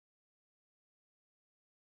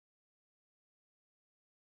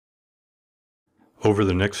Over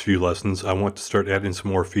the next few lessons, I want to start adding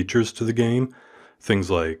some more features to the game.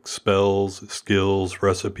 Things like spells, skills,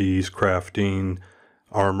 recipes, crafting,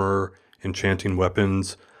 armor, enchanting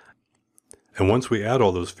weapons. And once we add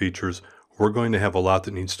all those features, we're going to have a lot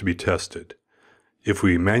that needs to be tested. If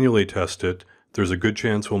we manually test it, there's a good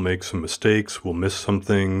chance we'll make some mistakes, we'll miss some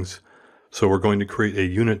things. So we're going to create a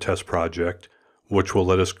unit test project, which will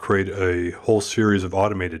let us create a whole series of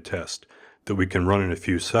automated tests that we can run in a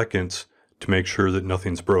few seconds to make sure that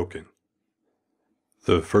nothing's broken.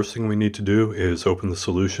 The first thing we need to do is open the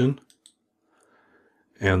solution,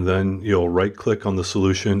 and then you'll right-click on the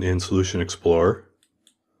solution in Solution Explorer,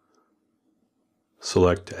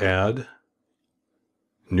 select Add,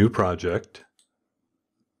 New Project,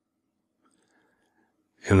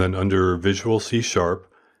 and then under Visual C#,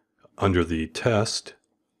 under the Test,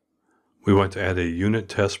 we want to add a unit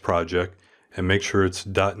test project and make sure it's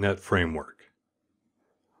 .NET Framework.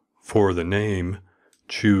 For the name,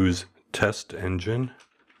 choose Test Engine.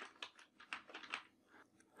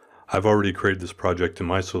 I've already created this project in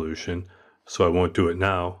my solution, so I won't do it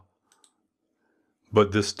now.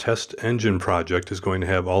 But this Test Engine project is going to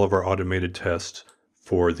have all of our automated tests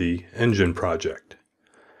for the engine project.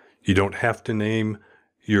 You don't have to name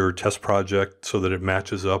your test project so that it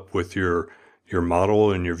matches up with your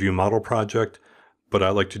model and your view model project, but I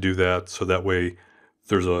like to do that so that way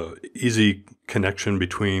there's an easy connection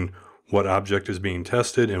between what object is being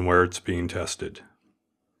tested and where it's being tested.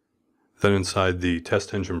 Then inside the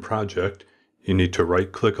test engine project, you need to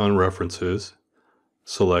right-click on References,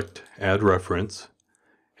 select Add Reference,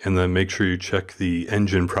 and then make sure you check the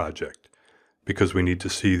engine project, because we need to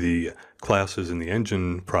see the classes in the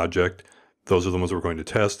engine project. Those are the ones we're going to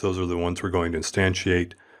test, those are the ones we're going to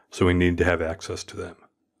instantiate, so we need to have access to them.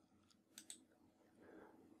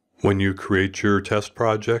 When you create your test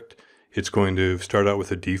project, it's going to start out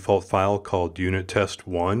with a default file called unit test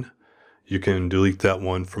 1. You can delete that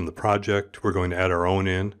one from the project. We're going to add our own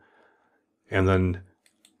in. And then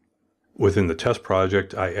within the test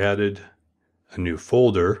project, I added a new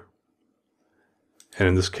folder. And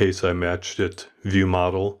in this case, I matched it view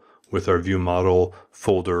model with our view model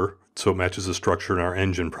folder, so it matches the structure in our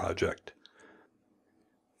engine project.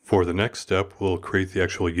 For the next step, we'll create the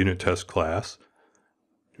actual unit test class.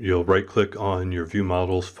 You'll right-click on your View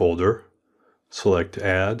Models folder, select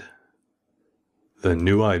Add, then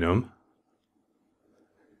New Item,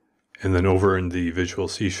 and then over in the Visual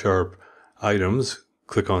C# items,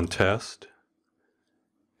 click on Test,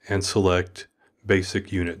 and select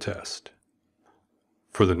Basic Unit Test.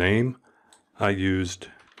 For the name, I used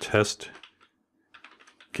Test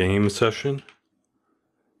Game Session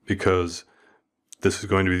because this is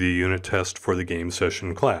going to be the unit test for the game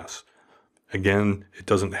session class. Again, it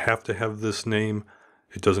doesn't have to have this name.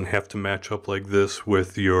 It doesn't have to match up like this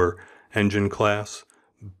with your engine class,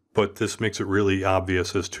 but this makes it really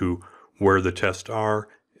obvious as to where the tests are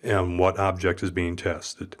and what object is being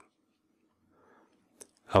tested.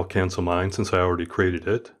 I'll cancel mine since I already created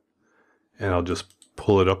it, and I'll just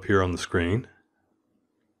pull it up here on the screen.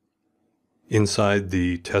 Inside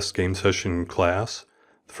the test game session class,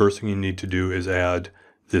 the first thing you need to do is add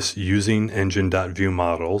this using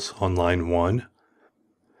engine.viewModels on line 1.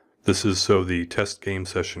 This is so the test game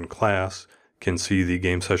session class can see the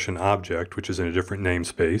game session object, which is in a different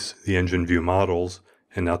namespace, the engine view models,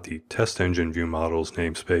 and not the test engine view models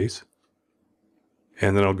namespace.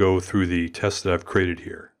 And then I'll go through the tests that I've created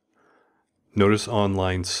here. Notice on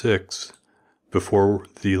line 6, before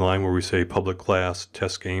the line where we say public class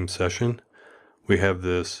test game session, we have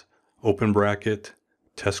this open bracket,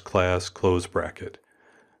 test class, close bracket.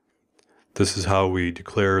 This is how we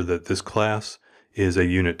declare that this class is a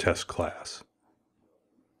unit test class.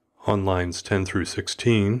 On lines 10 through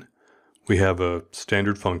 16, we have a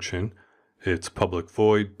standard function. It's public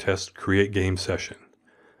void test create game session.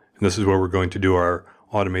 And this is where we're going to do our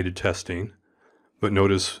automated testing. But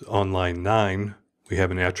notice on line 9, we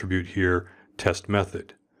have an attribute here, test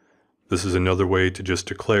method. This is another way to just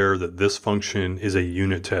declare that this function is a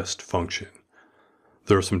unit test function.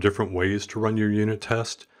 There are some different ways to run your unit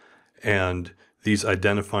test, and these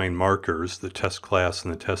identifying markers, the test class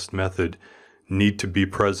and the test method, need to be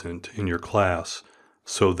present in your class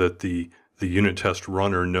so that the unit test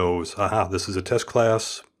runner knows, aha, this is a test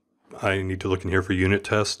class, I need to look in here for unit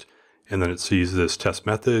test, and then it sees this test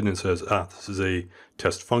method and says, this is a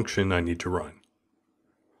test function I need to run.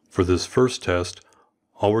 For this first test,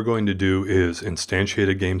 all we're going to do is instantiate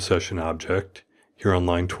a game session object here on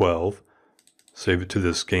line 12, save it to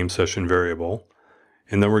this game session variable,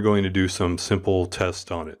 and then we're going to do some simple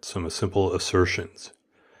tests on it, some simple assertions.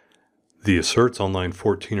 The asserts on line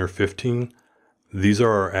 14 or 15, these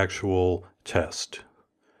are our actual test.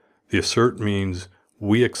 The assert means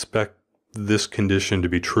we expect this condition to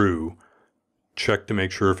be true. Check to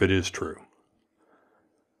make sure if it is true.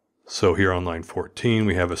 So here on line 14,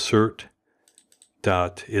 we have assert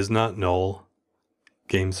dot is not null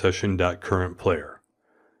game session dot current player.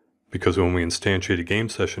 Because when we instantiate a game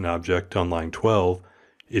session object on line 12,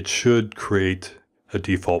 it should create a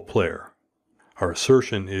default player. Our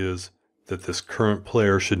assertion is that this current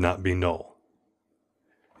player should not be null.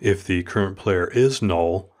 If the current player is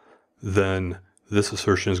null, then this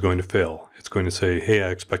assertion is going to fail. It's going to say, hey, I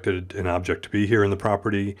expected an object to be here in the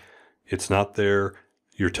property. It's not there.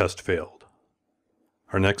 Your test failed.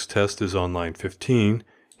 Our next test is on line 15.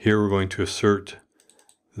 Here we're going to assert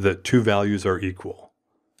that two values are equal.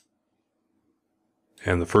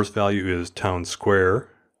 And the first value is town square.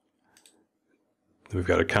 We've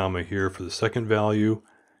got a comma here for the second value.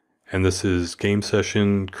 And this is game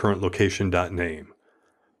session current location dot name.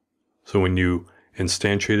 So when you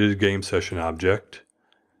instantiated a game session object,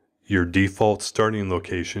 your default starting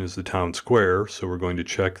location is the town square. So we're going to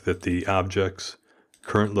check that the object's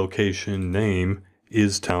current location name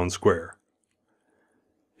is town square.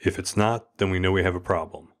 If it's not, then we know we have a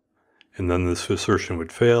problem. And then this assertion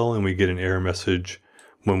would fail and we get an error message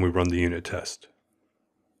when we run the unit test.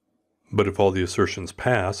 But if all the assertions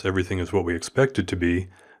pass, everything is what we expect it to be,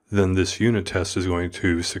 then this unit test is going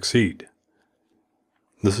to succeed.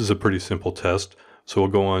 This is a pretty simple test, so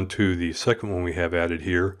we'll go on to the second one we have added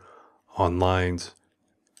here on lines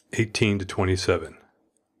 18 to 27.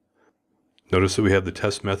 Notice that we have the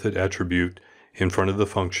test method attribute in front of the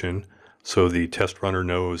function, so the test runner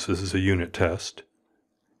knows this is a unit test.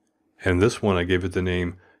 And this one I gave it the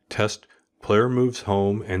name test player moves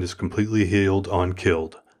home and is completely healed on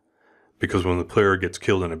killed. Because when the player gets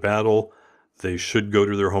killed in a battle, they should go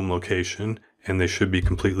to their home location and they should be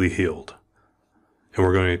completely healed. And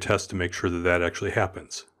we're going to test to make sure that that actually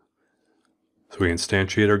happens. So we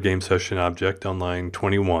instantiate our game session object on line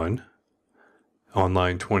 21. On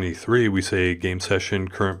line 23, we say game session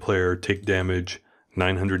current player take damage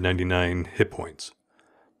 999 hit points,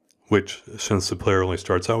 which, since the player only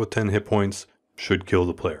starts out with 10 hit points, should kill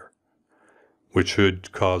the player, which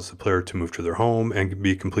should cause the player to move to their home and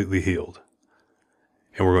be completely healed.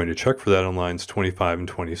 And we're going to check for that on lines 25 and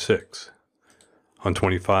 26. On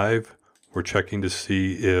 25, we're checking to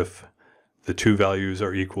see if the two values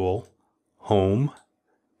are equal, home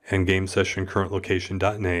and game session current location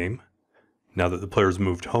dot name. Now that the player's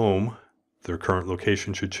moved home, their current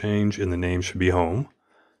location should change and the name should be home.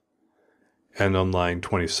 And on line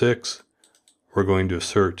 26, we're going to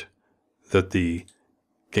assert that the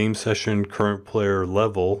game session current player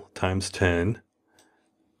level times 10,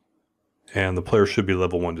 and the player should be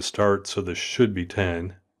level 1 to start, so this should be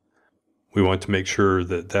 10. We want to make sure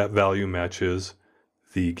that that value matches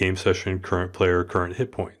the game session current player current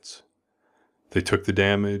hit points. They took the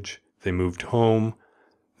damage, they moved home,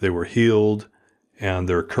 they were healed, and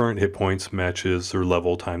their current hit points matches their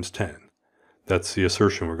level times 10. That's the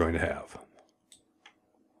assertion we're going to have.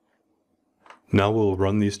 Now we'll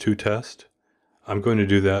run these two tests. I'm going to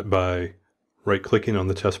do that by right-clicking on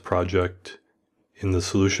the test project in the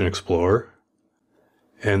Solution Explorer,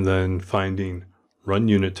 and then finding Run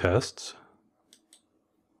Unit Tests.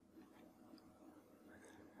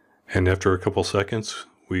 And after a couple seconds,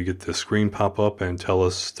 we get this screen pop up and tell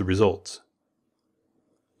us the results.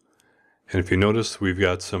 And if you notice, we've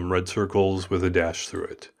got some red circles with a dash through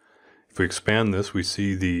it. If we expand this, we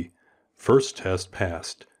see the first test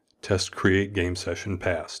passed. Test create game session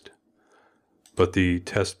passed. But the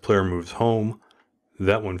test player moves home,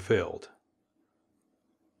 that one failed.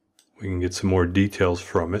 We can get some more details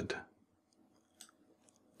from it.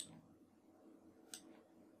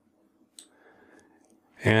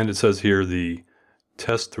 And it says here the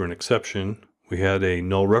test through an exception. We had a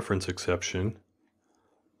null reference exception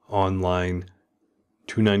on line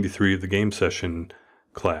 293 of the game session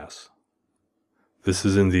class. This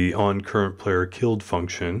is in the onCurrentPlayerKilled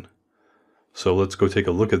function. So let's go take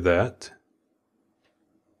a look at that.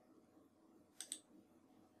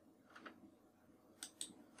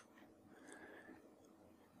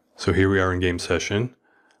 So here we are in game session.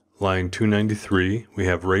 Line 293, we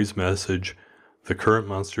have raise message, the current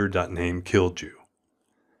monster.name killed you.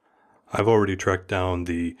 I've already tracked down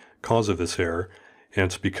the cause of this error, and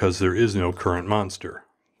it's because there is no current monster.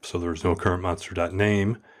 So there's no current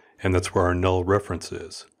monster.name, and that's where our null reference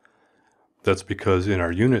is. That's because in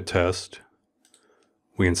our unit test,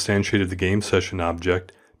 we instantiated the game session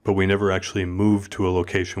object, but we never actually moved to a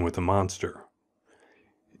location with a monster.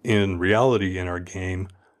 In reality, in our game,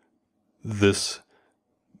 this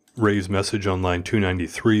raise message on line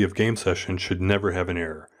 293 of game session should never have an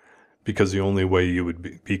error, because the only way you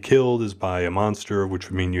would be killed is by a monster, which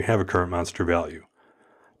would mean you have a current monster value.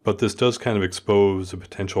 But this does kind of expose a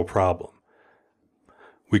potential problem.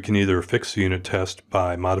 We can either fix the unit test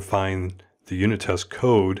by modifying the unit test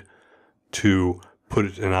code to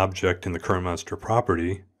put an object in the current monster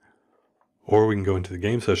property, or we can go into the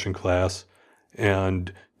game session class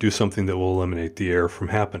and do something that will eliminate the error from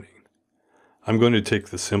happening. I'm going to take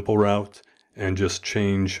the simple route and just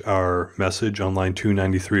change our message on line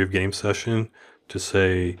 293 of game session to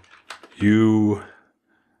say, "You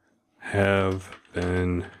have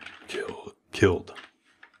been killed."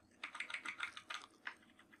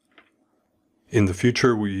 In the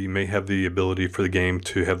future, we may have the ability for the game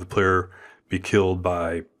to have the player be killed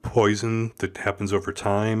by poison that happens over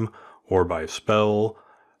time, or by a spell,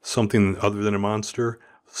 something other than a monster.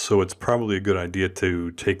 So it's probably a good idea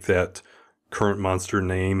to take that current monster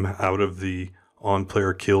name out of the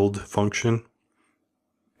onPlayerKilled function.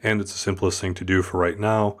 And it's the simplest thing to do for right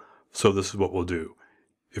now, so this is what we'll do.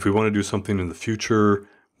 If we want to do something in the future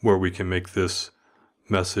where we can make this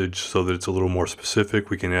message so that it's a little more specific,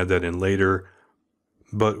 we can add that in later,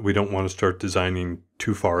 but we don't want to start designing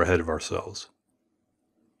too far ahead of ourselves.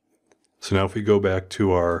 So now if we go back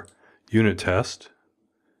to our unit test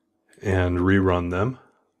and rerun them,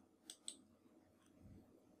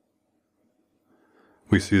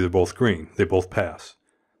 we see they're both green. They both pass,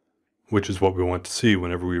 which is what we want to see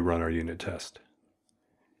whenever we run our unit test.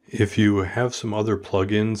 If you have some other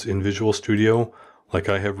plugins in Visual Studio, like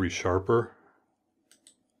I have ReSharper,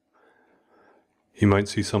 you might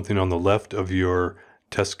see something on the left of your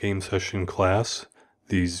test game session class,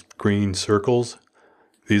 these green circles.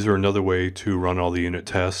 These are another way to run all the unit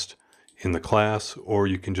tests in the class, or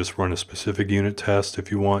you can just run a specific unit test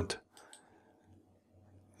if you want.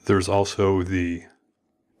 There's also the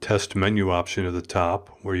test menu option at the top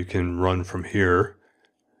where you can run from here.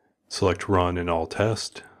 Select Run in All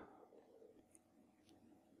Test.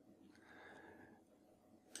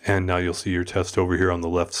 And now you'll see your test over here on the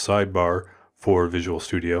left sidebar for Visual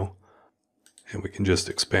Studio. And we can just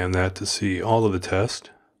expand that to see all of the tests.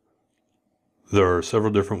 There are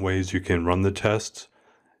several different ways you can run the tests,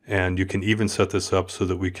 and you can even set this up so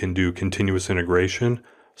that we can do continuous integration.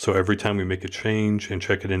 So every time we make a change and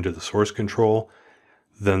check it into the source control,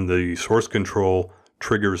 then the source control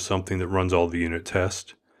triggers something that runs all the unit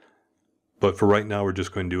tests. But for right now, we're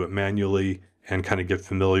just going to do it manually and kind of get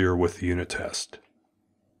familiar with the unit test.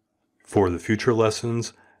 For the future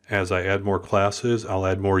lessons, as I add more classes, I'll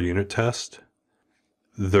add more unit tests.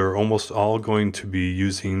 They're almost all going to be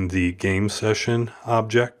using the game session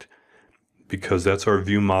object because that's our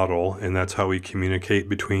view model, and that's how we communicate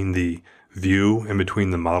between the view and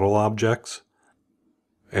between the model objects.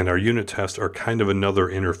 And our unit tests are kind of another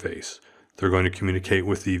interface. They're going to communicate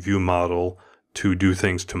with the view model to do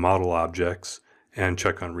things to model objects and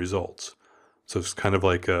check on results. So it's kind of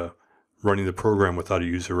like running the program without a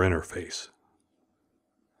user interface.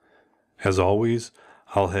 As always,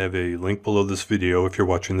 I'll have a link below this video if you're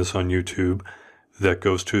watching this on YouTube that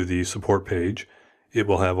goes to the support page. It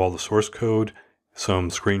will have all the source code, some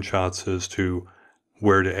screenshots as to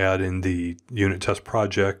where to add in the unit test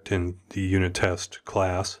project and the unit test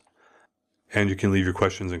class. And you can leave your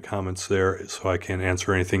questions and comments there so I can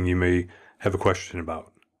answer anything you may have a question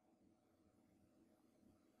about.